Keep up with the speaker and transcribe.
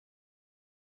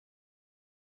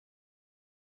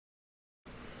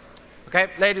Okay,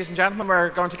 ladies and gentlemen, we're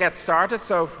going to get started,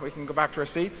 so we can go back to our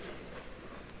seats.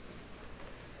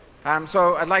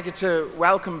 So I'd like you to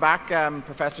welcome back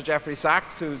Professor Jeffrey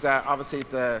Sachs, who's obviously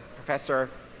the Professor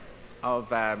of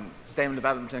Sustainable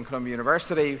Development in Columbia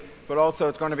University, but also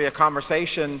it's going to be a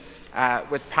conversation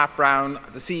with Pat Brown,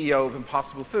 the CEO of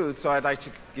Impossible Foods. So I'd like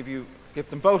to give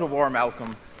them both a warm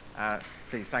welcome,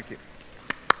 please. Thank you.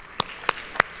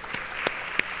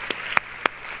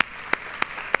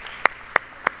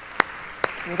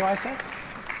 What do I say?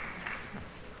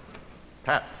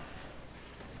 Pat.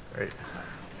 Great.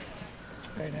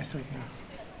 Very nice to meet you.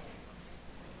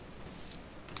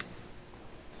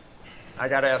 I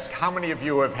got to ask, how many of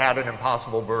you have had an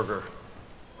Impossible Burger?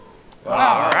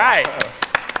 Wow. All right.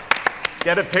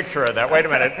 Get a picture of that. Wait a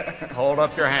minute. Hold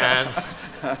up your hands.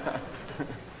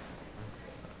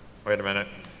 Wait a minute.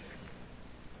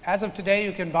 As of today,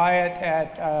 you can buy it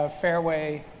at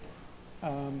Fairway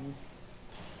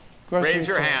grocery Raise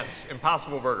your store. hands.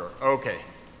 Impossible Burger. Okay.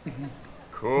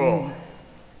 Cool.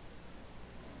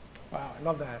 Wow, I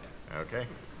love that. Okay.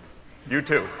 You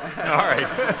too. All right.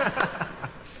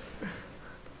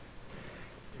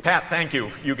 Pat, thank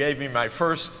you. You gave me my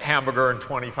first hamburger in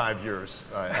 25 years,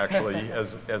 actually,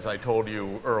 as I told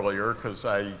you earlier, because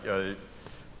I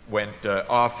went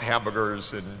off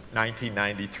hamburgers in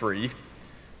 1993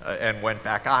 and went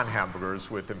back on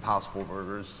hamburgers with Impossible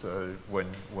Burgers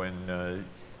when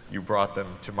you brought them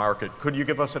to market. Could you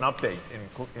give us an update,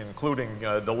 including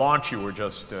the launch you were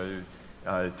just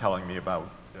telling me about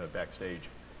backstage?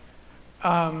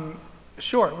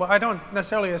 Sure. Well, I don't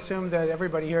necessarily assume that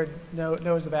everybody here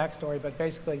knows the backstory, but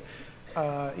basically,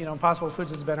 Impossible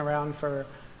Foods has been around for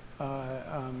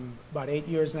about 8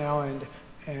 years now,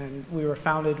 and we were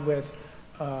founded with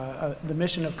the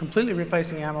mission of completely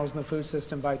replacing animals in the food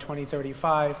system by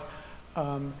 2035.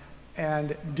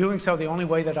 And doing so the only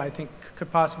way that I think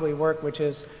could possibly work, which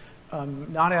is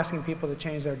not asking people to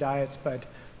change their diets, but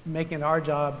making it our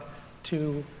job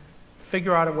to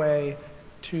figure out a way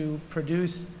to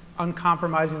produce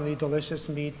uncompromisingly delicious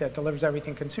meat that delivers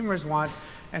everything consumers want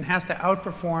and has to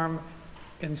outperform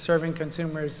in serving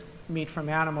consumers meat from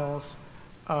animals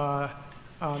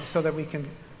so that we can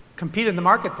compete in the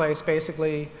marketplace,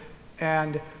 basically,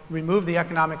 and remove the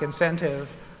economic incentive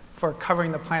for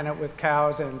covering the planet with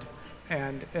cows and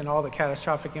all the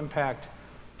catastrophic impact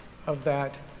of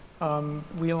that.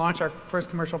 We launched our first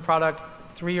commercial product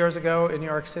 3 years ago in New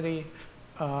York City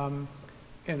in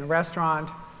a restaurant.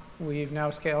 We've now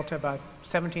scaled to about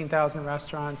 17,000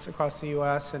 restaurants across the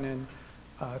US and in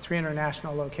 3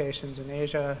 international locations in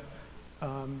Asia.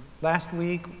 Last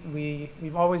week,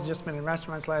 we've always just been in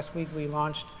restaurants. Last week, we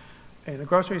launched in a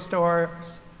grocery store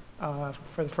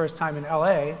for the first time in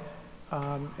LA.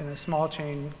 In a small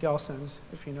chain, Gelson's,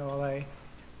 if you know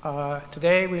LA.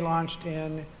 Today we launched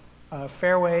in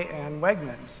Fairway and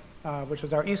Wegmans, which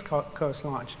was our East Coast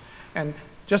launch. And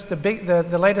just the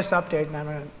latest update, and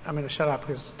I'm going to shut up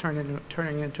because it's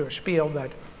turning into a spiel,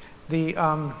 but the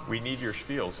we need your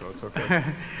spiel, so it's okay.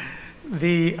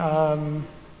 the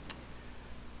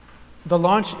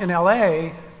launch in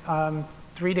LA,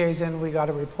 3 days in, we got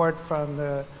a report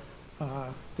from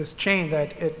this chain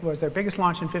that it was their biggest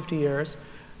launch in 50 years.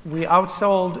 We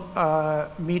outsold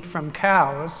meat from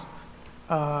cows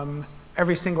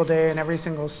every single day in every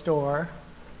single store.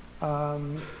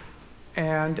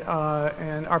 And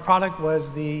our product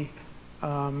was the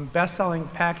best-selling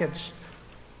packaged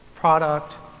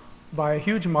product by a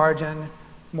huge margin,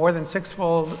 more than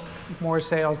 6-fold more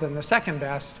sales than the second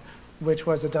best, which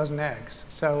was a dozen eggs.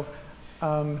 So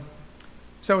it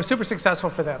was super successful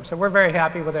for them. So we're very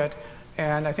happy with it.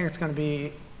 And I think it's going to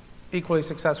be equally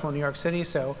successful in New York City.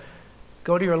 So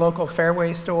go to your local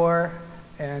Fairway store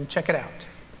and check it out.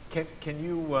 Can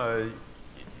you,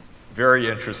 very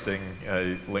interesting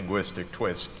linguistic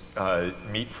twist,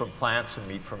 meat from plants and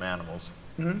meat from animals.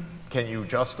 Mm-hmm. Can you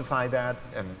justify that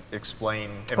and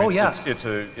explain? I mean, yes. It's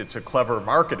a clever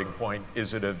marketing point.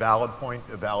 Is it a valid point,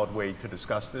 a valid way to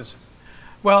discuss this?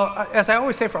 Well, as I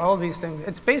always say for all of these things,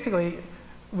 it's basically,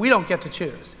 we don't get to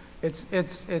choose. It's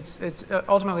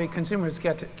ultimately consumers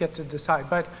get to decide.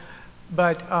 But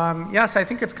yes, I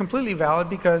think it's completely valid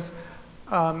because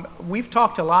we've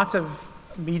talked to lots of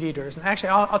meat eaters, and actually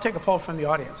I'll take a poll from the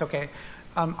audience. Okay,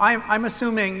 I'm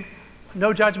assuming,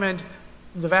 no judgment,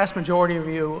 the vast majority of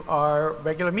you are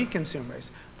regular meat consumers.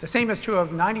 The same is true of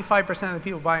 95% of the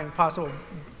people buying Impossible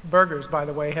Burgers, by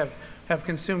the way, have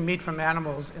consumed meat from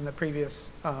animals in the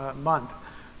previous month.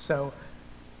 So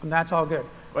that's all good.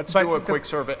 Let's do a quick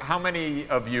survey. How many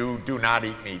of you do not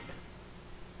eat meat?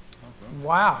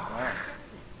 Wow.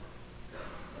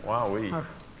 Wow,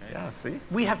 yeah, see?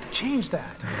 We have to change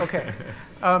that. Okay.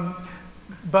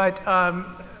 But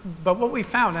what we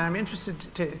found, and I'm interested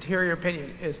to hear your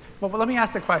opinion, is, well, let me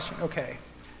ask the question, okay.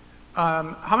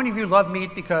 How many of you love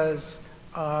meat because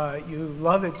you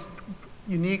love its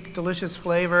unique, delicious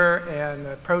flavor and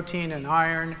the protein and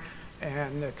iron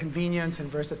and the convenience and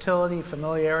versatility,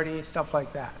 familiarity, stuff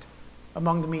like that,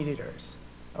 among the meat eaters?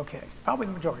 Okay, probably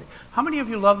the majority. How many of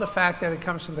you love the fact that it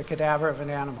comes from the cadaver of an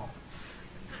animal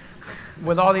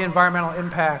with all the environmental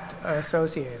impact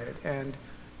associated and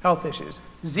health issues?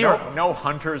 Zero. No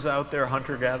hunters out there,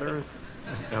 hunter-gatherers?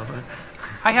 No.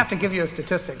 I have to give you a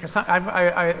statistic, because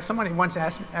somebody once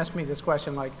asked me this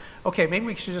question, like, okay, maybe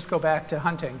we should just go back to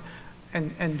hunting.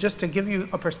 And just to give you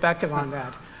a perspective on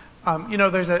that, you know,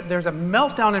 there's a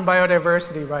meltdown in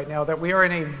biodiversity right now that we are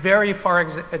in a very far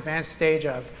advanced stage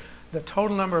of. The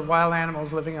total number of wild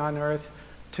animals living on Earth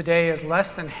today is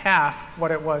less than half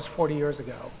what it was 40 years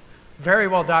ago. Very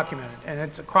well documented, and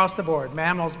it's across the board.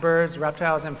 Mammals, birds,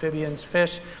 reptiles, amphibians,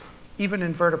 fish, even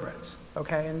invertebrates,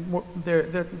 okay? And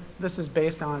this is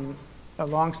based on a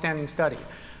long-standing study.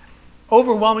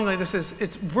 Overwhelmingly,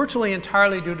 it's virtually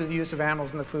entirely due to the use of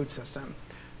animals in the food system.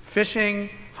 Fishing,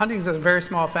 hunting is a very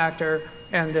small factor,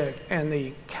 and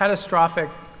the catastrophic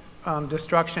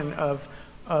destruction of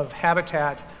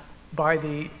habitat by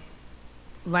the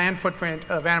land footprint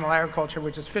of animal agriculture,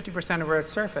 which is 50% of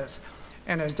Earth's surface.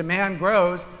 And as demand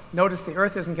grows, notice the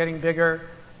Earth isn't getting bigger.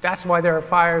 That's why there are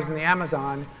fires in the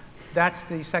Amazon. That's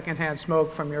the secondhand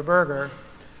smoke from your burger.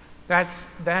 That's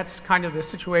kind of the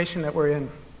situation that we're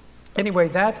in. Anyway,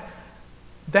 that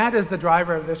is the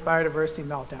driver of this biodiversity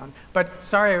meltdown. But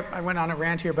sorry, I went on a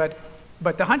rant here, but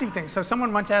the hunting thing. So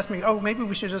someone once asked me, oh, maybe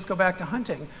we should just go back to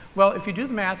hunting. Well, if you do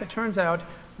the math, it turns out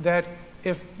that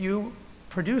if you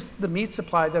produce the meat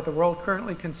supply that the world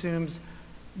currently consumes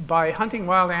by hunting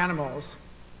wild animals,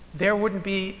 there wouldn't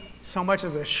be so much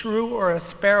as a shrew or a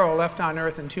sparrow left on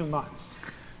Earth in 2 months.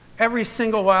 Every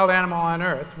single wild animal on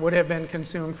Earth would have been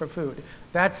consumed for food.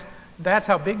 That's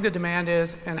how big the demand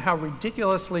is and how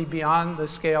ridiculously beyond the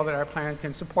scale that our planet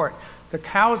can support. The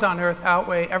cows on Earth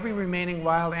outweigh every remaining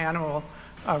wild animal,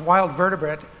 wild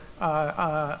vertebrate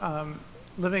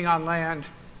living on land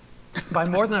by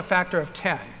more than a factor of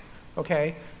 10,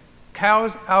 okay?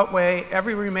 Cows outweigh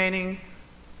every remaining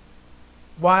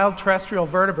wild terrestrial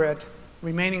vertebrate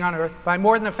remaining on Earth by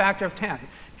more than a factor of 10.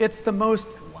 It's the most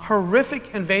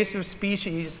horrific invasive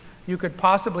species you could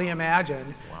possibly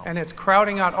imagine, and it's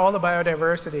crowding out all the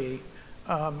biodiversity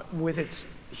with its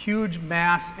huge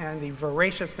mass and the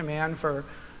voracious demand for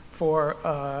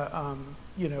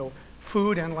you know,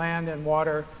 food and land and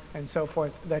water and so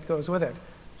forth that goes with it.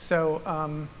 So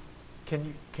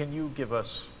can you give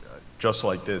us, just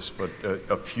like this, but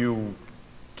a few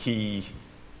key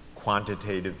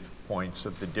quantitative points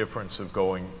of the difference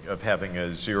of having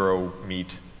a zero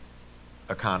meat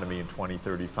economy in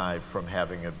 2035 from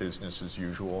having a business as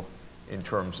usual in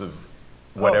terms of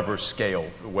whatever scale,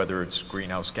 whether it's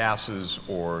greenhouse gases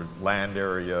or land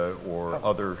area or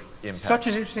other impacts? Such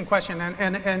an interesting question,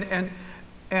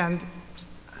 and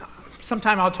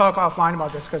sometime I'll talk offline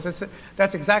about this because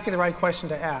that's exactly the right question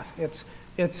to ask.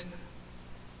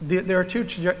 There are two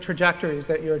trajectories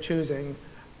that you're choosing.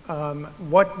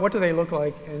 What do they look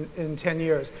like in 10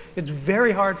 years? It's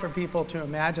very hard for people to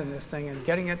imagine this thing, and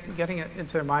getting it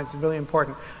into their minds is really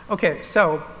important. Okay,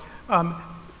 so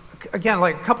again,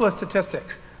 like a couple of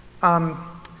statistics.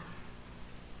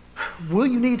 Will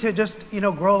you need to just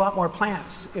grow a lot more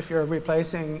plants if you're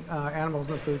replacing animals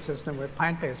in the food system with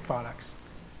plant-based products?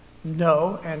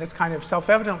 No, and it's kind of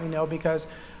self-evidently no, because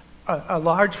a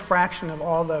large fraction of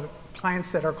all the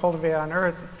plants that are cultivated on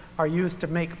Earth are used to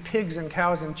make pigs and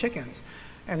cows and chickens.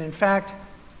 And in fact,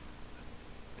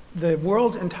 the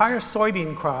world's entire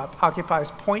soybean crop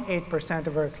occupies 0.8%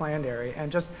 of Earth's land area.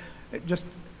 And just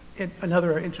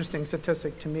another interesting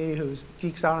statistic to me, who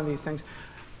geeks out on these things,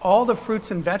 all the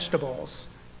fruits and vegetables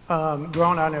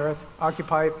grown on Earth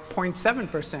occupy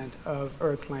 0.7% of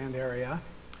Earth's land area,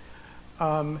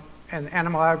 and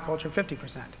animal agriculture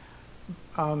 50%.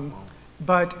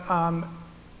 But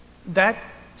that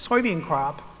soybean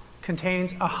crop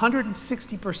contains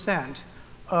 160%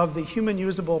 of the human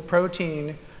usable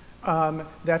protein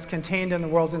that's contained in the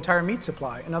world's entire meat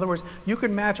supply. In other words, you could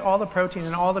match all the protein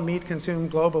and all the meat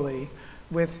consumed globally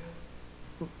with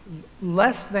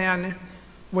less than,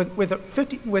 with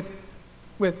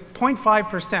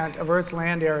 0.5% of Earth's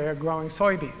land area growing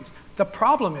soybeans. The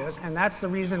problem is, and that's the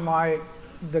reason why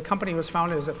the company was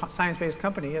founded as a science-based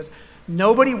company, is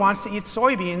nobody wants to eat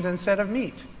soybeans instead of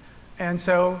meat. And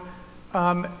so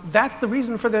that's the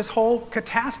reason for this whole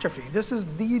catastrophe. This is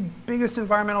the biggest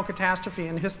environmental catastrophe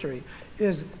in history,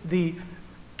 is the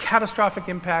catastrophic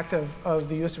impact of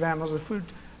the use of animals as food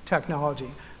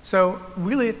technology. So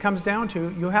really it comes down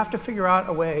to, you have to figure out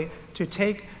a way to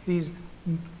take these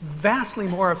vastly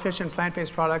more efficient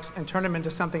plant-based products and turn them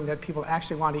into something that people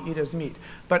actually want to eat as meat.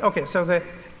 But okay, so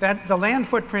the land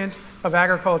footprint of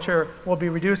agriculture will be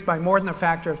reduced by more than a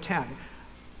factor of 10.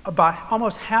 About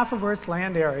almost half of Earth's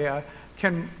land area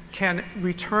can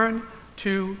return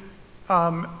to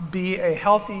be a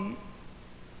healthy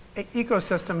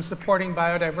ecosystem supporting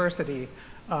biodiversity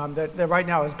that right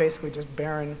now is basically just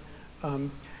barren.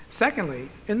 Secondly,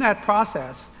 in that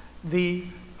process, the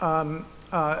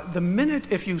minute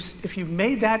if you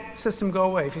made that system go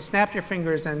away, if you snapped your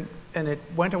fingers and it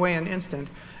went away in an instant,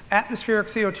 atmospheric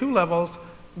CO2 levels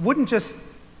wouldn't just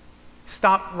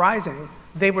stop rising;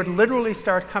 they would literally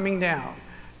start coming down.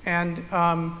 And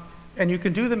you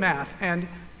can do the math. And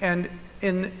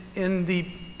in the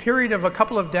period of a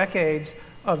couple of decades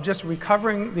of just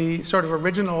recovering the sort of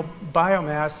original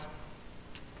biomass,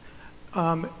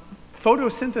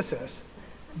 photosynthesis,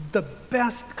 the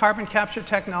best carbon capture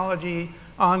technology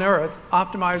on Earth,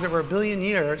 optimized over 1 billion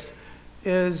years,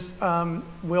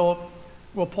 will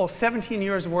pull 17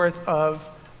 years worth of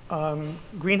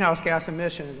greenhouse gas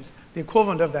emissions, the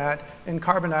equivalent of that in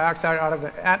carbon dioxide out of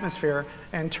the atmosphere,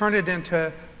 and turn it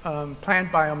into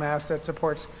plant biomass that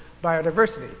supports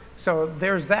biodiversity. So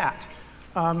there's that.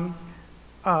 In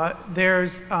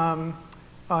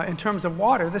terms of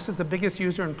water, this is the biggest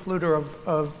user and polluter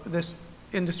of this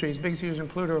industry's biggest user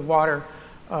and polluter of water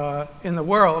in the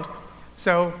world.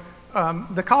 So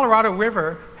the Colorado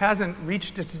River hasn't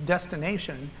reached its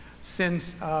destination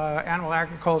since animal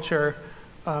agriculture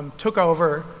took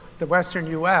over the western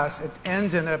U.S. It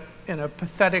ends in a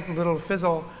pathetic little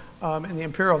fizzle in the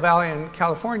Imperial Valley in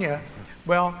California.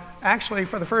 Well, actually,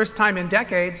 for the first time in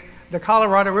decades, the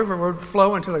Colorado River would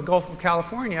flow into the Gulf of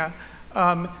California,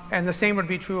 and the same would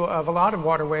be true of a lot of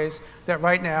waterways that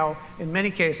right now, in many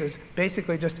cases,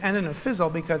 basically just end in a fizzle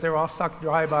because they're all sucked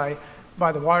dry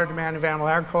by the water demand of animal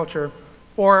agriculture,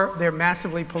 or they're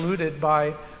massively polluted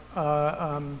by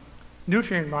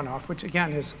nutrient runoff, which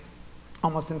again is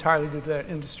almost entirely due to that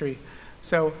industry.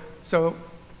 So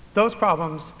those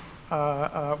problems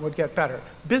would get better.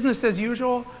 Business as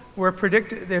usual,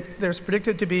 there's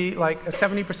predicted to be like a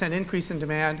 70% increase in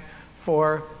demand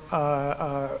for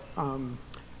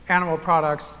animal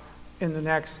products in the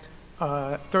next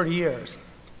 30 years.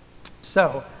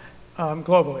 So,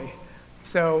 globally.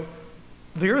 So,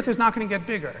 the Earth is not going to get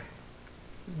bigger.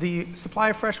 The supply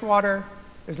of fresh water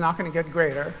is not going to get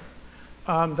greater.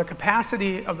 The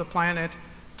capacity of the planet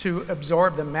to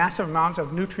absorb the massive amounts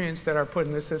of nutrients that are put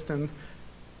in the system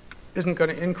isn't going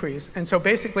to increase. And so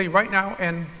basically right now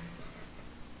in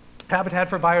Habitat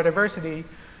for Biodiversity,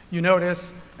 you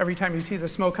notice every time you see the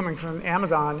smoke coming from the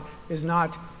Amazon is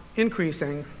not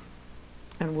increasing,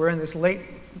 and we're in this late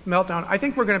meltdown. I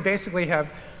think we're going to basically have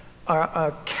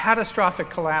a catastrophic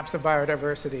collapse of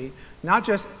biodiversity, not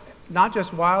just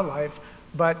wildlife,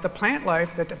 but the plant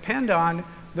life that depend on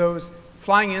those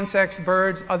flying insects,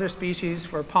 birds, other species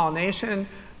for pollination,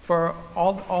 for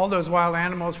all those wild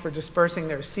animals for dispersing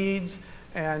their seeds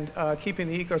and keeping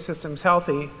the ecosystems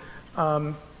healthy.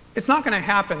 It's not going to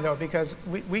happen though, because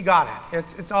we got it.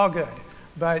 It's all good,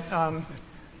 but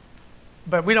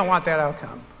we don't want that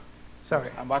outcome. Sorry.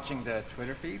 I'm watching the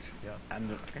Twitter feed. Yeah.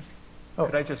 And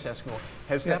Could I just ask you,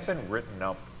 has that been written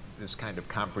up, this kind of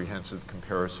comprehensive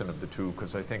comparison of the two?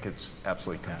 Because I think it's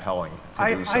absolutely compelling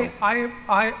to do so.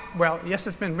 Well, yes,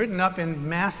 it's been written up in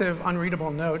massive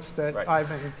unreadable notes that I've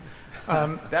been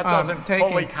that doesn't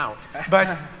fully count.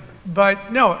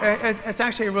 But no, it's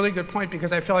actually a really good point,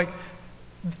 because I feel like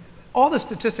all the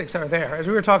statistics are there. As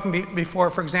we were talking before,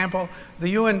 for example, the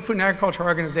UN Food and Agriculture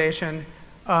Organization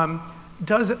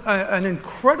does an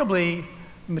incredibly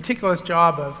meticulous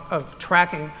job of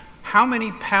tracking how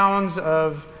many pounds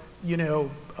of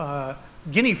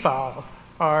guinea fowl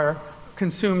are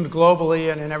consumed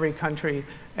globally and in every country,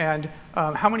 and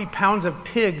how many pounds of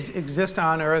pigs exist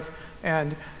on Earth,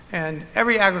 and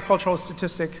every agricultural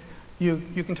statistic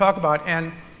you can talk about,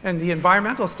 and the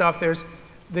environmental stuff. There's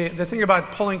the thing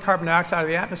about pulling carbon dioxide out of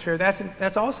the atmosphere.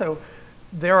 That's also,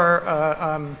 there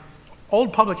are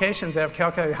old publications that have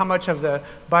calculated how much of the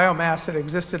biomass that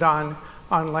existed on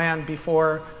land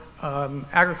before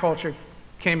agriculture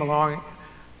came along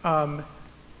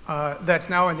that's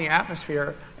now in the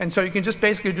atmosphere. And so you can just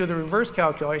basically do the reverse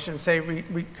calculation and say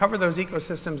we cover those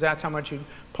ecosystems, that's how much you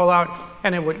pull out,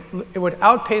 and it would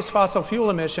outpace fossil fuel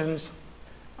emissions.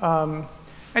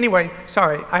 Anyway,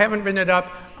 sorry, I haven't written it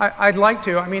up. I'd like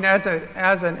to. I mean, as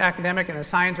an academic and a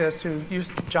scientist who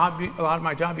a lot of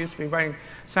my job used to be writing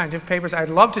scientific papers, I'd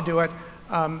love to do it.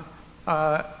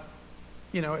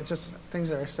 You know, it's just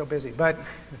things are so busy. But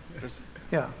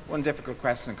yeah. One difficult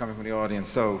question coming from the audience.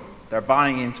 So they're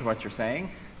buying into what you're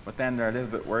saying, but then they're a little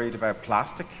bit worried about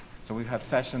plastic. So we've had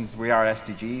sessions, we are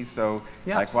SDGs, so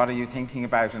yes. like what are you thinking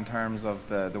about in terms of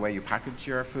the way you package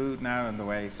your food now and the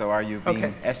way, so are you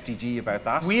being SDG about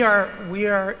that? We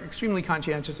are extremely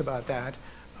conscientious about that.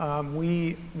 So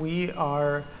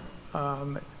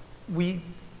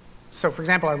for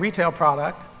example, our retail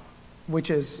product, which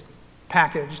is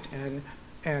packaged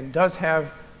and does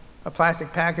have a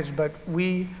plastic package, but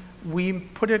we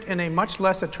put it in a much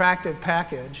less attractive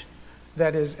package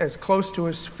that is as close to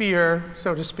a sphere,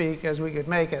 so to speak, as we could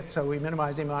make it. So we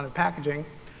minimize the amount of packaging,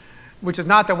 which is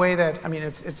not the way that, I mean,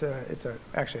 it's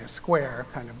actually a square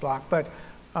kind of block, but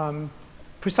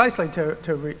precisely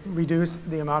to reduce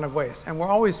the amount of waste. And we're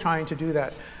always trying to do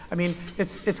that. I mean,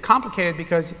 it's complicated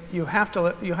because you have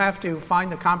to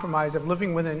find the compromise of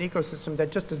living within an ecosystem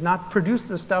that just does not produce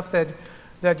the stuff that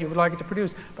you would like it to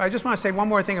produce. But I just want to say one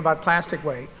more thing about plastic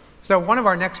weight. So one of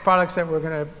our next products that we're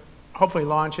going to hopefully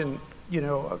launch in, you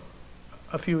know,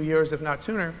 a few years, if not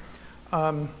sooner,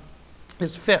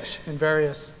 is fish in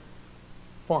various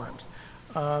forms.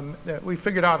 That we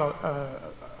figured out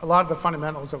a lot of the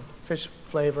fundamentals of fish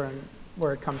flavor and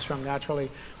where it comes from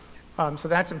naturally. So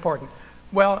that's important.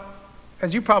 Well,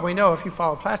 as you probably know, if you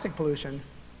follow plastic pollution,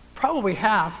 probably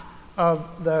half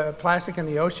of the plastic in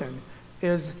the ocean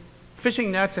is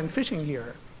fishing nets and fishing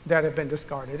gear that have been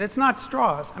discarded. It's not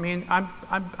straws. I mean,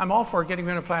 I'm all for getting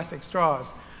rid of plastic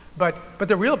straws, but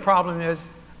the real problem is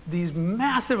these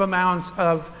massive amounts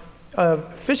of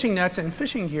fishing nets and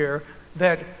fishing gear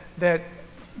that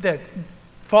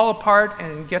fall apart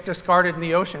and get discarded in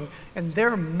the ocean, and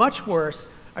they're much worse.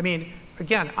 I mean,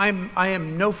 again, I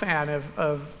am no fan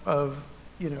of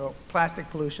you know, plastic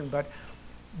pollution,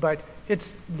 but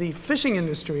it's the fishing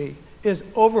industry is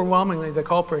overwhelmingly the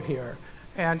culprit here,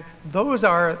 and those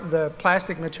are the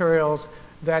plastic materials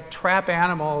that trap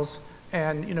animals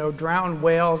and, you know, drown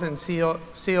whales and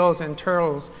seals and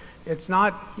turtles. It's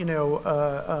not, you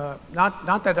know,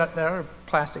 not that other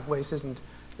plastic waste isn't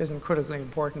critically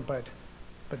important, but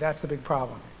that's the big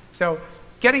problem. So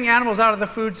getting animals out of the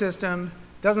food system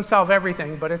doesn't solve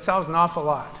everything, but it solves an awful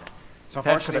lot. So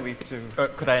unfortunately,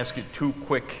 could I ask you two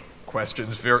quick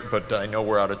questions? But I know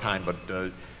we're out of time.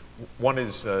 But one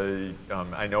is,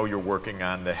 I know you're working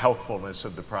on the healthfulness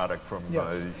of the product from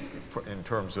yes. In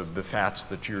terms of the fats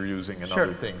that you're using and sure.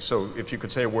 other things. So if you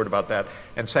could say a word about that.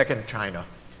 And second, China.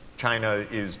 China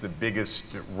is the biggest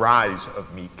rise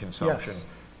of meat consumption, yes.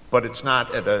 but it's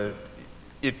not at a.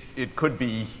 It could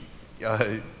be.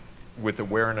 With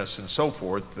awareness and so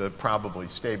forth, probably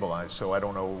stabilized. So I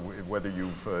don't know whether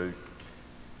you've...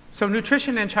 So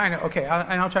nutrition in China, okay,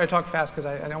 and I'll try to talk fast because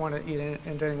I don't want to eat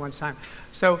into anyone's time.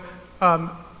 So,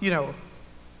 you know,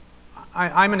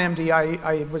 I'm an MD.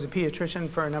 I was a pediatrician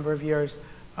for a number of years.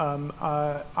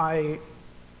 I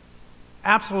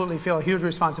absolutely feel a huge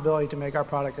responsibility to make our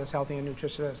product as healthy and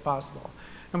nutritious as possible.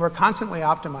 And we're constantly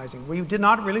optimizing. We did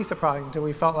not release the product until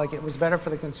we felt like it was better for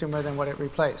the consumer than what it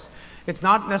replaced. It's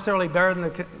not necessarily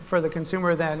better for the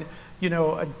consumer than, you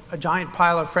know, a giant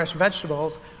pile of fresh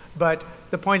vegetables, but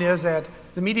the point is that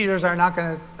the meat eaters are not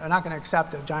going to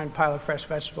accept a giant pile of fresh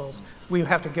vegetables. We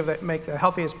have to make the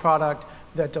healthiest product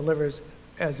that delivers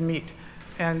as meat.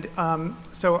 And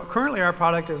so currently our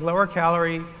product is lower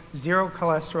calorie, zero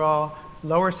cholesterol,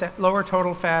 lower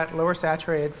total fat, lower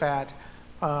saturated fat,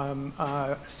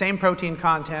 same protein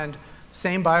content,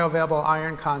 same bioavailable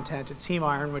iron content. It's heme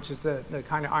iron, which is the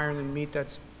kind of iron in meat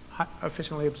that's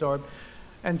efficiently absorbed,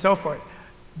 and so forth.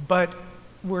 But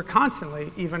we're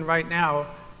constantly, even right now,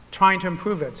 trying to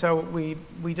improve it. So we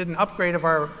did an upgrade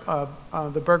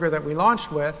of the burger that we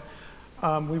launched with.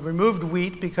 We removed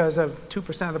wheat because of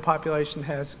 2% of the population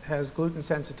has gluten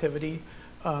sensitivity,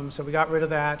 so we got rid of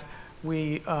that.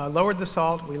 We lowered the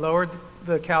salt, we lowered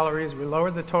the calories, we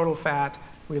lowered the total fat,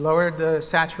 we lowered the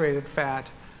saturated fat.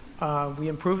 We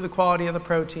improved the quality of the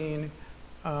protein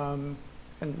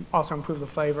and also improved the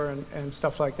flavor and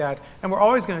stuff like that. And we're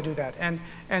always going to do that. And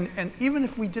even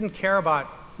if we didn't care about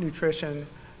nutrition,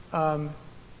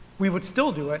 we would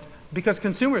still do it because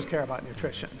consumers care about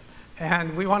nutrition.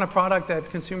 And we want a product that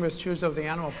consumers choose over the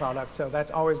animal product, so that's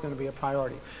always going to be a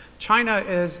priority. China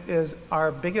is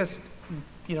our biggest,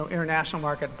 you know, international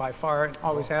market by far, and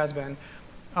always has been.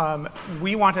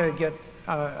 We want to get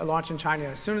a launch in China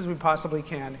as soon as we possibly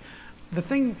can. The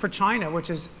thing for China, which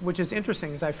is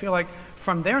interesting, is I feel like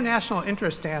from their national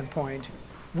interest standpoint,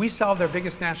 we solve their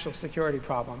biggest national security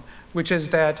problem, which is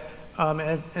that,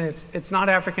 and it's not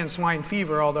African swine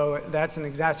fever, although that's an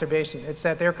exacerbation. It's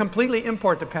that they're completely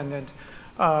import dependent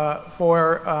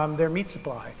for their meat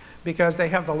supply, because they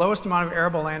have the lowest amount of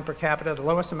arable land per capita, the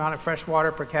lowest amount of fresh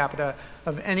water per capita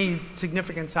of any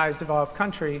significant sized developed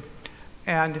country.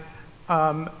 And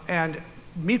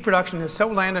meat production is so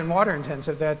land and water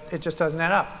intensive that it just doesn't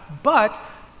add up. But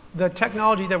the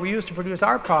technology that we use to produce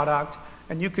our product,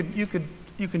 and you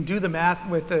can do the math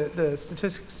with the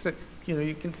statistics that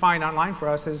you can find online for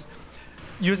us,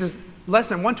 uses less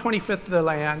than 1/25 of the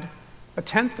land,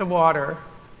 1/10 the water,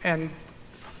 and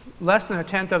less than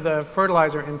 1/10 of the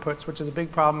fertilizer inputs, which is a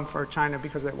big problem for China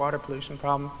because of that water pollution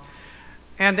problem.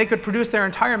 And they could produce their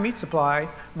entire meat supply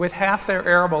with half their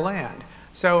arable land.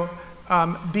 So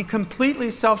be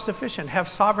completely self-sufficient, have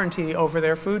sovereignty over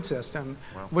their food system,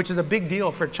 wow, which is a big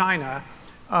deal for China,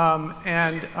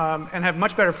 and have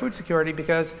much better food security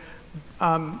because,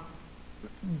 and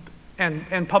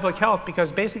public health,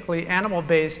 because basically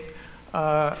animal-based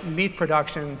meat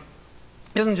production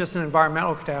isn't just an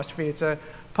environmental catastrophe, it's a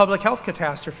public health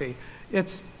catastrophe.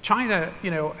 China,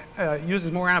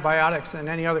 uses more antibiotics than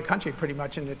any other country pretty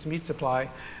much in its meat supply.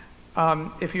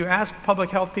 If you ask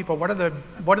public health people what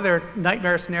are their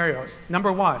nightmare scenarios,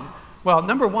 number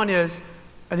one is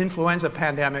an influenza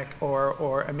pandemic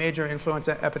or a major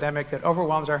influenza epidemic that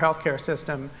overwhelms our healthcare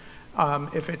system.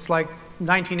 If it's like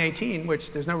 1918,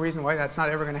 which there's no reason why that's not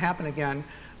ever going to happen again,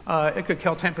 it could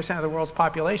kill 10% of the world's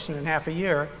population in half a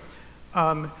year.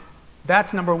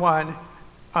 That's number one.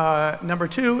 Number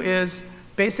two is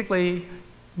basically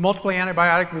multiply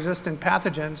antibiotic-resistant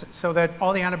pathogens, so that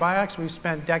all the antibiotics we've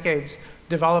spent decades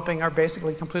developing are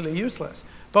basically completely useless.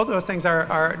 Both of those things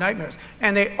are nightmares.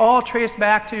 And they all trace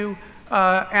back to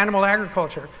animal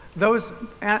agriculture. Those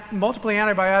multiply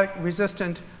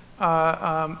antibiotic-resistant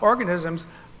organisms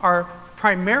are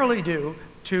primarily due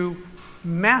to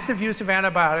massive use of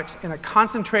antibiotics in a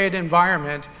concentrated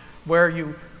environment where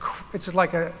it's just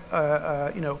like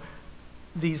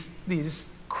these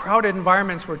crowded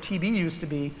environments where TB used to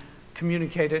be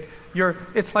communicated.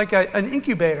 It's like an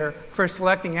incubator for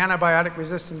selecting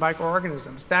antibiotic-resistant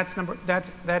microorganisms. That's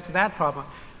that problem.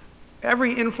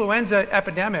 Every influenza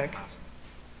epidemic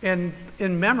in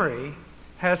memory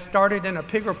has started in a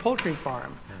pig or poultry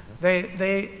farm.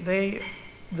 The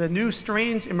new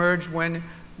strains emerge when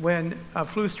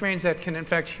flu strains that can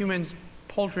infect humans,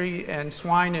 poultry, and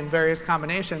swine in various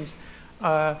combinations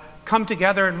come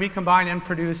together and recombine and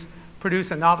produce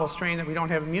a novel strain that we don't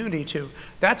have immunity to.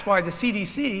 That's why the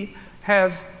CDC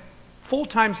has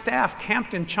full-time staff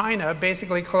camped in China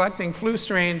basically collecting flu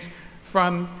strains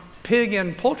from pig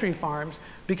and poultry farms,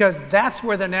 because that's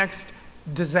where the next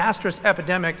disastrous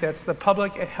epidemic that's the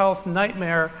public health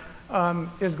nightmare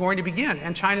is going to begin,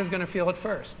 and China's going to feel it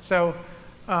first. So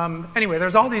anyway,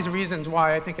 there's all these reasons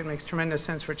why I think it makes tremendous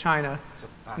sense for China.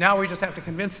 Now we just have to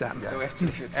convince them. Yeah. So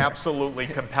absolutely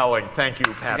compelling. Thank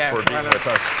you, Pat, for being with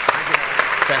us.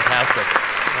 Fantastic.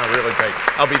 Really great.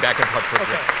 I'll be back in touch with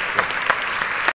you.